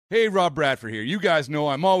Hey, Rob Bradford here. You guys know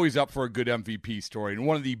I'm always up for a good MVP story, and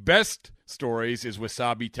one of the best stories is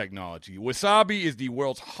Wasabi Technology. Wasabi is the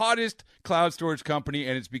world's hottest cloud storage company,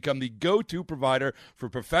 and it's become the go-to provider for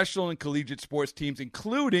professional and collegiate sports teams,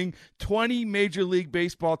 including 20 Major League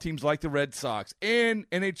Baseball teams like the Red Sox and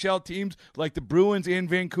NHL teams like the Bruins and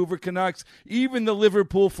Vancouver Canucks. Even the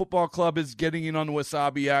Liverpool Football Club is getting in on the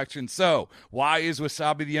Wasabi action. So, why is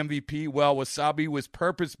Wasabi the MVP? Well, Wasabi was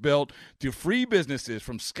purpose-built to free businesses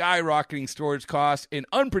from skyrocketing storage costs and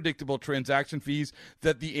unpredictable transaction fees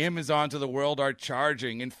that the Amazons of the world are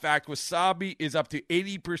charging. In fact, Wasabi is up to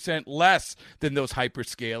 80% less than those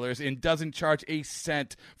hyperscalers and doesn't charge a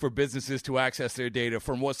cent for businesses to access their data.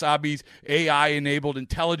 From Wasabi's AI-enabled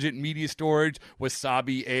intelligent media storage,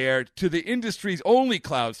 Wasabi Air, to the industry's only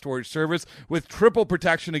cloud storage service with triple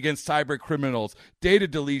protection against cyber criminals, data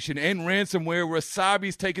deletion, and ransomware,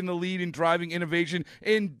 Wasabi's taken the lead in driving innovation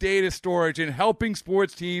in data storage and helping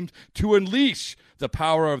sports teams to unleash the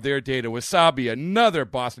power of their data. Wasabi, another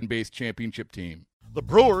Boston-based championship team. The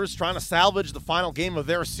Brewers trying to salvage the final game of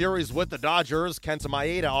their series with the Dodgers. Kenta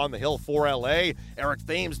Maeda on the hill for LA. Eric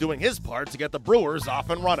Thames doing his part to get the Brewers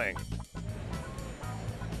off and running.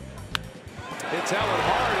 It's Ellen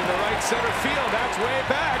hard in the right center field. That's way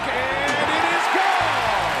back, and it is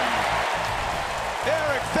gone!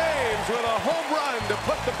 Eric Thames with a home run to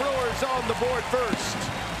put the Brewers on the board first.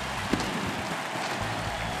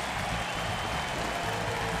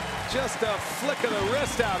 Just a flick of the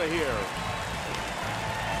wrist out of here.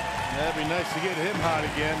 That'd be nice to get him hot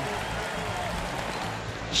again.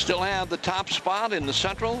 Still have the top spot in the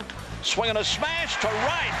Central. Swinging a smash to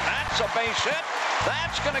right. That's a base hit.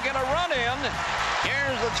 That's going to get a run in.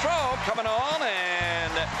 Here's the throw coming on,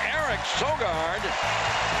 and Eric Sogard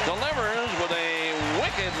delivers with a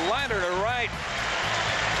wicked liner to right.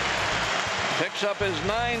 Picks up his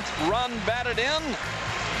 9th run batted in.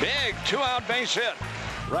 Big 2-out base hit.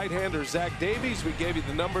 Right-hander Zach Davies, we gave you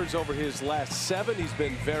the numbers over his last 7. He's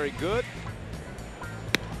been very good.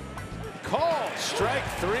 Call, strike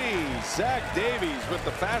 3. Zach Davies with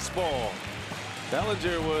the fastball.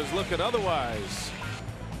 Bellinger was looking otherwise.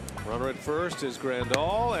 Runner at first is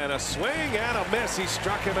Grandal, and a swing and a miss. He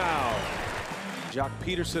struck him out. Jock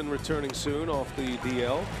Peterson returning soon off the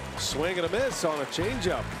DL. Swing and a miss on a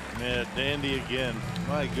changeup. Yeah, dandy again.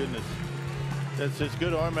 My goodness. That's just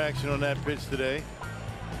good arm action on that pitch today.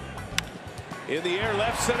 In the air,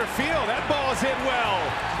 left center field. That ball is hit well.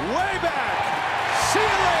 Way back. See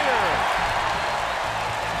you later.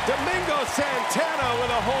 Domingo Santana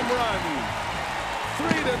with a home run.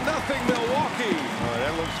 3-0 Milwaukee. Oh,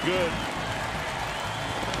 that looks good.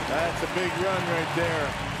 That's a big run right there.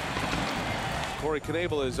 Corey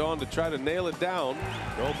Knebel is on to try to nail it down.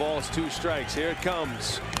 No balls, 2 strikes. Here it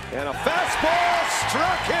comes. And a fastball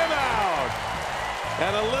struck him out.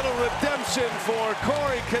 And a little redemption for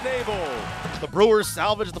Corey Knebel. The Brewers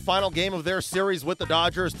salvaged the final game of their series with the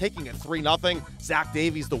Dodgers, taking it 3-0. Zach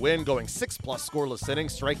Davies the win, going 6+ scoreless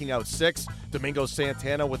innings, striking out 6. Domingo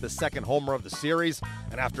Santana with the 2nd homer of the series.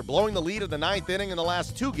 And after blowing the lead in the 9th inning in the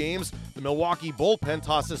last 2 games, the Milwaukee bullpen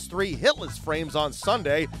tosses 3 hitless frames on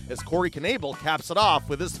Sunday as Corey Knebel caps it off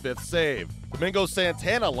with his 5th save. Domingo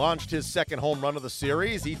Santana launched his 2nd home run of the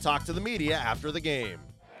series. He talked to the media after the game.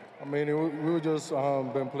 I mean, we just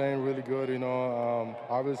been playing really good, you know.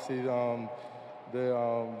 Obviously, they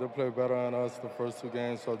played better than us the first 2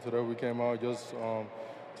 games, so today we came out just to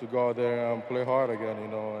go out there and play hard again, you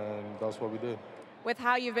know, and that's what we did. With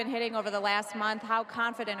how you've been hitting over the last month, how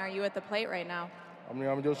confident are you at the plate right now? I mean,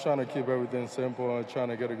 I'm just trying to keep everything simple and trying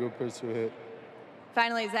to get a good pitch to hit.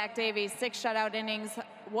 Finally, Zach Davies, 6 shutout innings.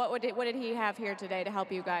 What did he have here today to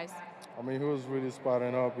help you guys? I mean, he was really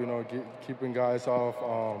spotting up, you know, keeping guys off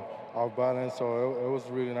balance, so it was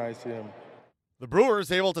really nice to see him. The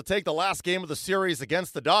Brewers able to take the last game of the series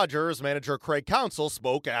against the Dodgers. Manager Craig Counsell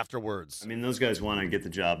spoke afterwards. I mean, those guys want to get the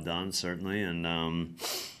job done, certainly, and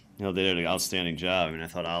you know, they did an outstanding job. I mean, I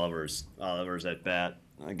thought Oliver's at bat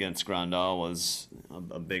against Grandal was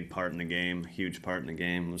a big part in the game, huge part in the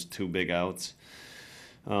game. It was 2 big outs.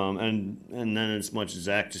 And then as much as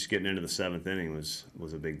Zach just getting into the 7th inning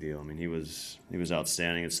was a big deal. I mean, he was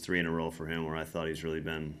outstanding. It's 3 in a row for him where I thought he's really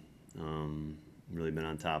been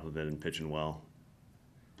on top of it and pitching well.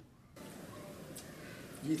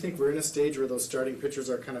 Do you think we're in a stage where those starting pitchers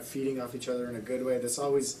are kind of feeding off each other in a good way? This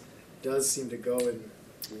always does seem to go in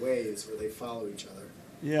ways where they follow each other.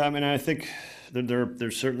 Yeah, I mean, I think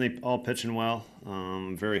they're certainly all pitching well.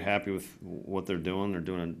 I'm very happy with what they're doing. They're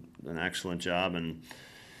doing an excellent job, and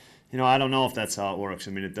you know, I don't know if that's how it works.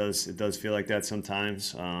 I mean, it does feel like that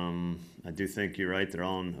sometimes. I do think you're right. They're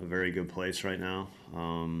all in a very good place right now.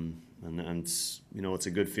 And you know, it's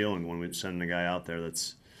a good feeling when we send a guy out there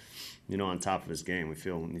that's, you know, on top of his game. We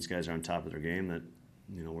feel when these guys are on top of their game that,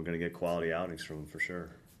 you know, we're going to get quality outings from them for sure.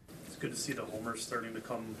 It's good to see the homers starting to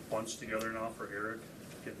come bunched together now for Eric,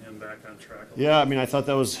 getting him back on track. Yeah, I mean, I thought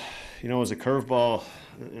that was, you know, it was a curveball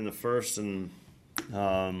in the first, and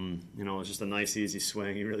you know, it was just a nice, easy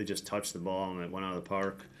swing. He really just touched the ball, and it went out of the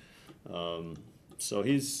park. So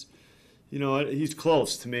he's, you know, he's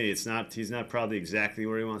close to me. He's not probably exactly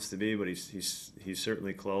where he wants to be, but he's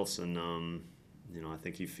certainly close, and you know, I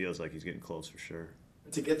think he feels like he's getting close for sure.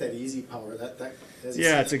 To get that easy power,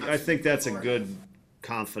 yeah, I think that's a good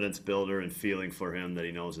confidence builder and feeling for him that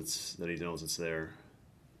he knows it's there.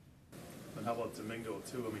 And how about Domingo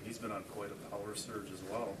too? I mean, he's been on quite a power surge as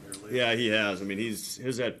well here lately. Yeah, he has. I mean,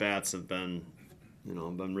 his at bats have been, you know,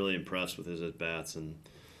 I've been really impressed with his at bats, and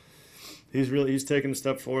he's taken a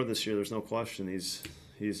step forward this year. There's no question. He's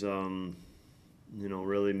you know,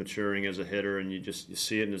 really maturing as a hitter, and you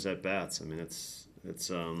see it in his at bats. I mean, it's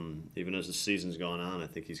even as the season's gone on, I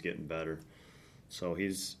think he's getting better. So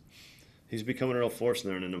he's becoming a real force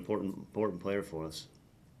there and an important player for us.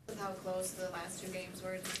 With how close the last 2 games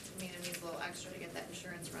were, just to me, it needs a little extra to get that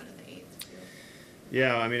insurance run in the 8th too.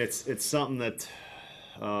 Yeah, I mean, it's something that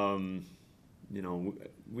you know,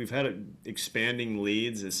 we've had expanding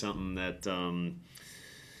leads is something that you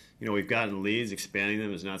know, we've gotten leads. Expanding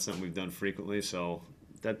them is not something we've done frequently, so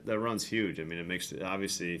that run's huge. I mean, it makes it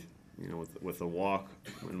obviously, you know, with a walk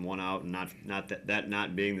and 1 out, and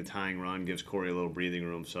not being the tying run gives Corey a little breathing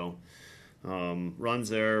room. So runs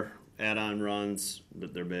there, add-on runs,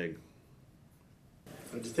 but they're big.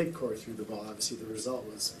 How did you think Corey threw the ball? Obviously, the result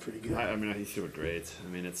was pretty good. I mean, he threw it great. I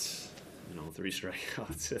mean, it's, you know, 3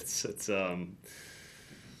 strikeouts.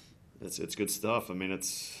 It's good stuff. I mean,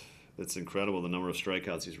 it's incredible the number of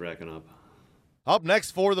strikeouts he's racking up. Up next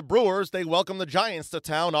for the Brewers, they welcome the Giants to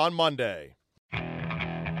town on Monday.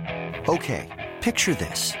 Okay, picture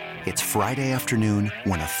this. It's Friday afternoon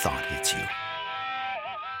when a thought hits you.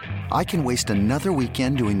 I can waste another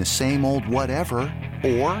weekend doing the same old whatever,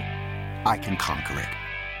 or I can conquer it.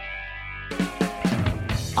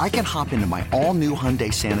 I can hop into my all-new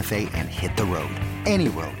Hyundai Santa Fe and hit the road. Any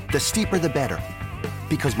road. The steeper, the better.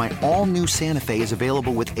 Because my all-new Santa Fe is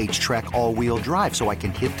available with H-Track all-wheel drive, so I can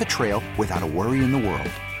hit the trail without a worry in the world.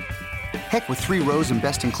 Heck, with 3 rows and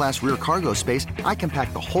best-in-class rear cargo space, I can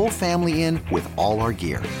pack the whole family in with all our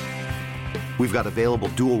gear. We've got available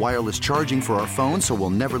dual wireless charging for our phones, so we'll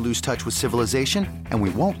never lose touch with civilization, and we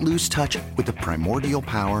won't lose touch with the primordial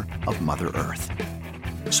power of Mother Earth.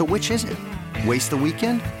 So which is it? Waste the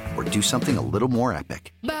weekend or do something a little more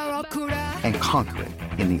epic? And conquer it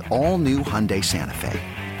in the all-new Hyundai Santa Fe.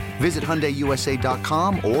 Visit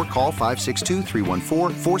HyundaiUSA.com or call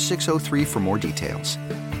 562-314-4603 for more details.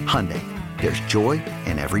 Hyundai, there's joy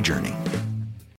in every journey.